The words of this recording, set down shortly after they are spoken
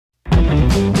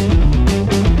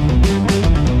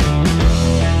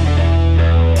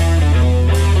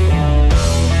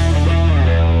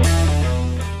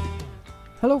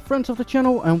friends of the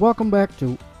channel, and welcome back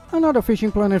to another Fishing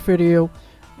Planet video.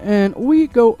 And we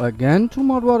go again to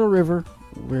Mudwater River.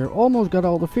 We're almost got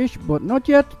all the fish, but not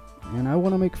yet. And I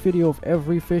want to make a video of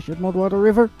every fish at Mudwater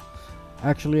River.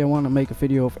 Actually, I want to make a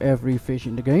video of every fish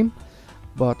in the game.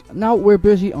 But now we're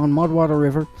busy on Mudwater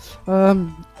River.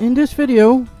 In this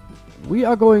video, we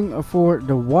are going for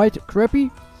the white crappie,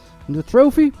 the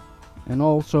trophy, and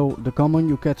also the common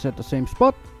you catch at the same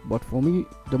spot. But for me,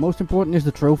 the most important is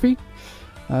the trophy.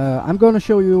 I'm going to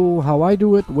show you how I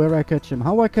do it, where I catch him,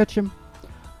 how I catch him.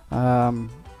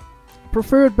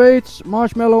 Preferred baits: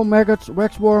 marshmallow, maggots,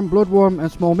 waxworm, bloodworm,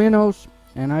 and small minnows.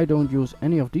 And I don't use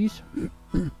any of these.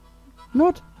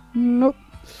 Not? Nope.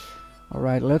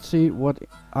 Alright, let's see what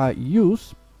I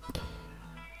use.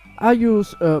 I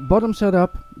use bottom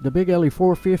setup, the Big Ellie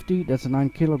 450, that's a 9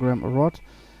 kilogram rod.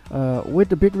 With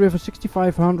the Big River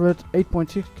 6500,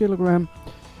 8.6 kilogram.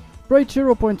 Braid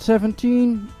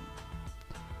 0.17,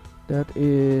 that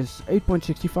is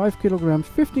 8.65 kilograms,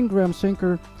 15 gram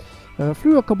sinker.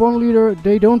 Fluorocarbon leader,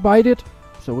 they don't bite it,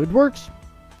 so it works.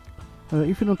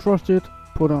 If you don't trust it,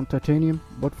 put on titanium,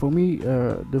 but for me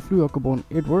the fluorocarbon,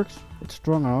 it works, it's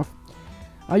strong enough.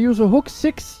 I use a hook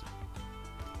 6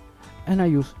 and I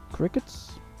use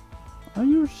crickets. Are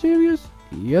you serious?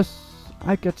 Yes,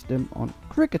 I catch them on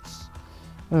crickets.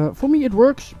 For me it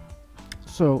works,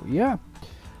 so yeah.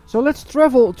 So let's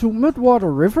travel to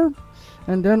Mudwater River,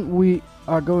 and then we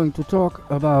are going to talk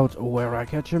about where I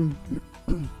catch him,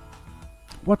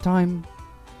 what time,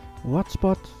 what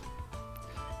spot.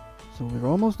 So we're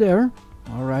almost there.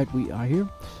 Alright, we are here.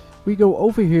 We go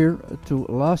over here to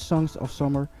Last Songs of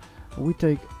Summer. We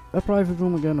take a private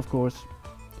room again, of course.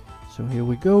 So here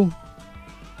we go.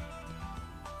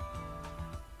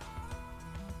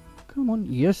 Come on,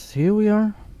 yes, here we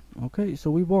are. Okay,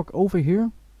 so we walk over here.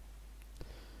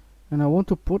 And I want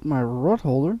to put my rod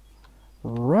holder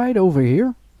right over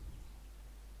here.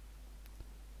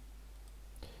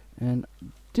 And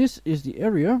this is the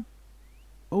area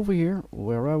over here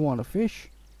where I want to fish.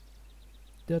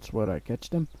 That's where I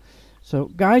catch them. So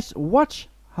guys, watch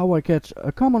how I catch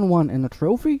a common one and a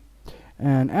trophy.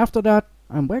 And after that,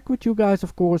 I'm back with you guys,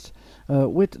 of course,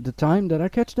 with the time that I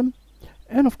catch them.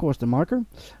 And of course the marker.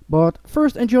 But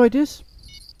first, enjoy this.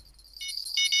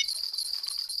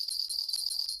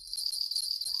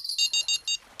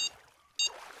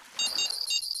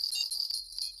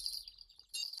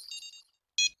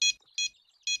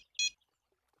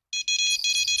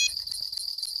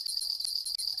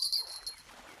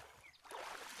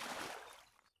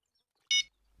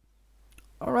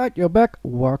 Alright, you're back.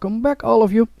 Welcome back, all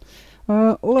of you.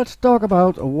 Let's talk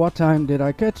about what time did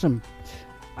I catch them.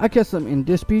 I catch them in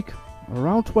this peak,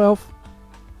 around 12.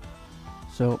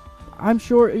 So, I'm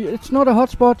sure it's not a hot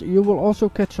spot. You will also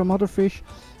catch some other fish.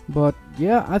 But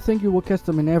yeah, I think you will catch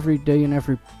them in every day and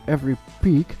every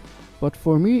peak. But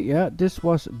for me, yeah, this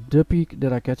was the peak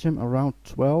that I catch him, around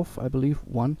 12, I believe,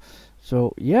 1.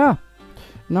 So yeah,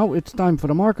 now it's time for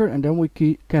the marker, and then we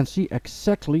can see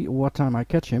exactly what time I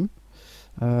catch him.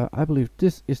 I believe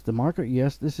this is the marker.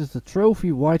 Yes, this is the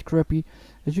trophy white crappie.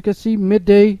 As you can see,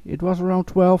 midday, it was around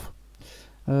 12.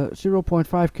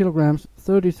 0.5 kilograms,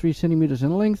 33 centimeters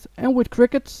in length. And with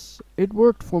crickets, it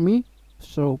worked for me.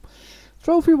 So,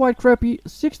 trophy white crappie,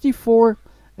 64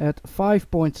 at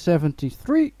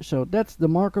 5.73. So, that's the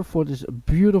marker for this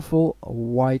beautiful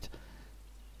white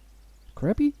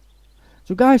crappie.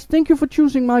 So, guys, thank you for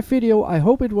choosing my video. I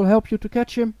hope it will help you to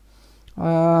catch him.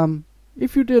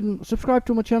 If you didn't subscribe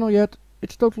to my channel yet,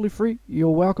 it's totally free.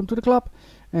 You're welcome to the club.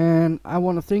 And I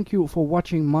want to thank you for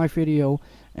watching my video.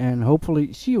 And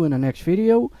hopefully see you in the next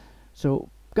video. So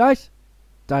guys,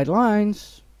 tight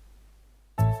lines.